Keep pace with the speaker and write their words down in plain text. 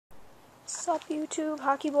What's up, YouTube?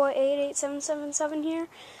 HockeyBoy88777 here,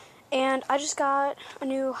 and I just got a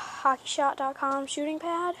new HockeyShot.com shooting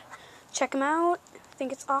pad. Check them out. I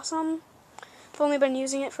think it's awesome. I've only been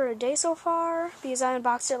using it for a day so far because I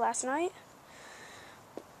unboxed it last night.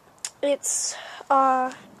 It's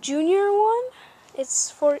a junior one.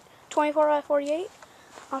 It's 24x48.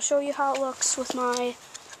 I'll show you how it looks with my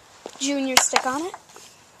junior stick on it.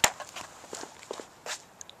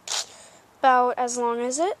 About as long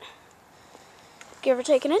as it, give or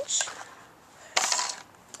take an inch.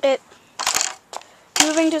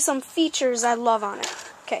 Moving to some features I love on it.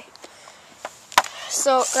 Okay,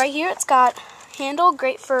 so right here it's got handle,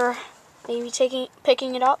 great for maybe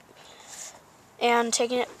picking it up and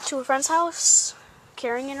taking it to a friend's house,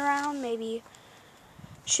 carrying it around, maybe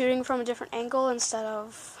shooting from a different angle instead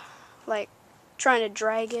of like trying to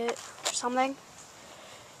drag it or something.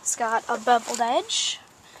 It's got a beveled edge,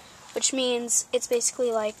 which means it's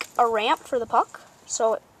basically like a ramp for the puck,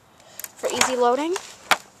 so for easy loading.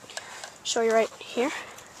 Show you right here.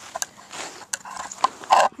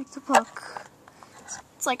 Like the puck,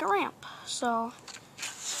 it's like a ramp, so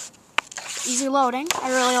easy loading.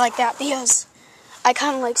 I really like that because I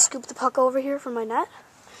kind of like scoop the puck over here from my net.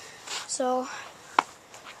 So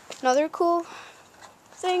another cool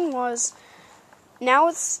thing was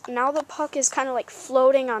now the puck is kind of like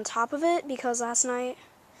floating on top of it, because last night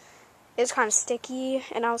it was kind of sticky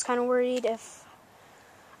and I was kind of worried if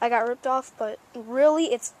I got ripped off, but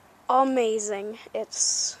really it's amazing.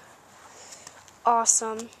 It's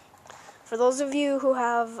awesome. For those of you who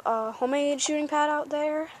have a homemade shooting pad out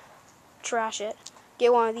there, trash it.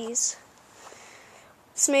 Get one of these.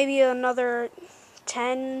 It's maybe another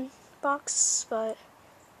 $10, but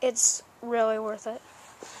it's really worth it.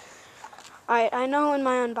 I know in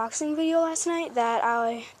my unboxing video last night that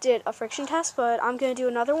I did a friction test, but I'm going to do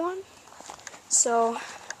another one. So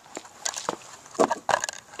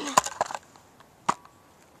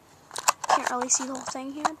can't really see the whole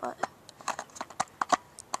thing here, but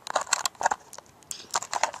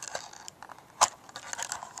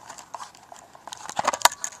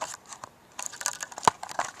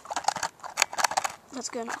that's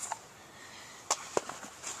good enough.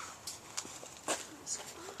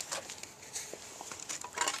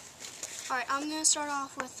 Alright, I'm going to start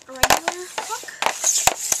off with a regular puck.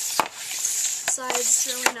 Side's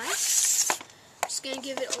really nice. Just going to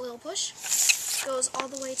give it a little push. Goes all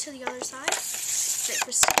the way to the other side. Great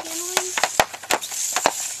for stick handling.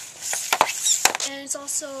 And it's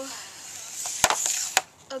also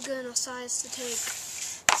a good enough size to take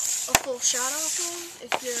a full shot off of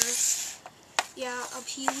if you're, a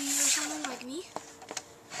peewee or something like me.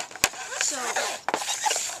 So,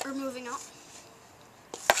 we're moving on.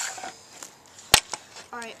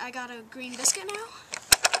 Alright, I got a green biscuit now.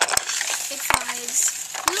 It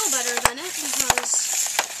slides a little better than it because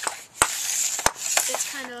it's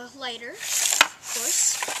kind of lighter, of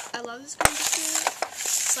course. I love this green biscuit.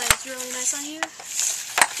 Slides really nice on here.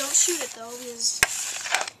 Don't shoot it though, because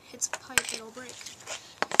it's a pipe, it'll break.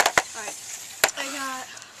 Alright, I got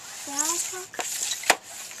 4-ounce puck.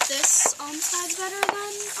 This slides better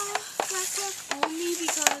than black puck, only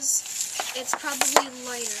because it's probably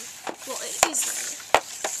lighter. Well, it is lighter.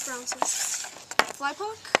 4 ounces. Fly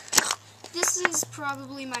puck. This is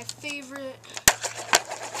probably my favorite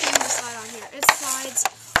thing to slide on here. It slides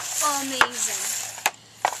amazing.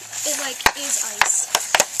 It is ice.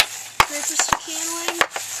 Great for stick handling.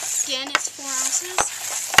 Again, it's 4 ounces.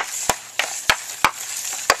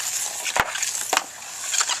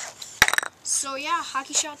 So yeah,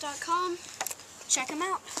 HockeyShot.com. Check them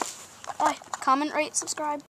out. Bye. Comment, rate, subscribe.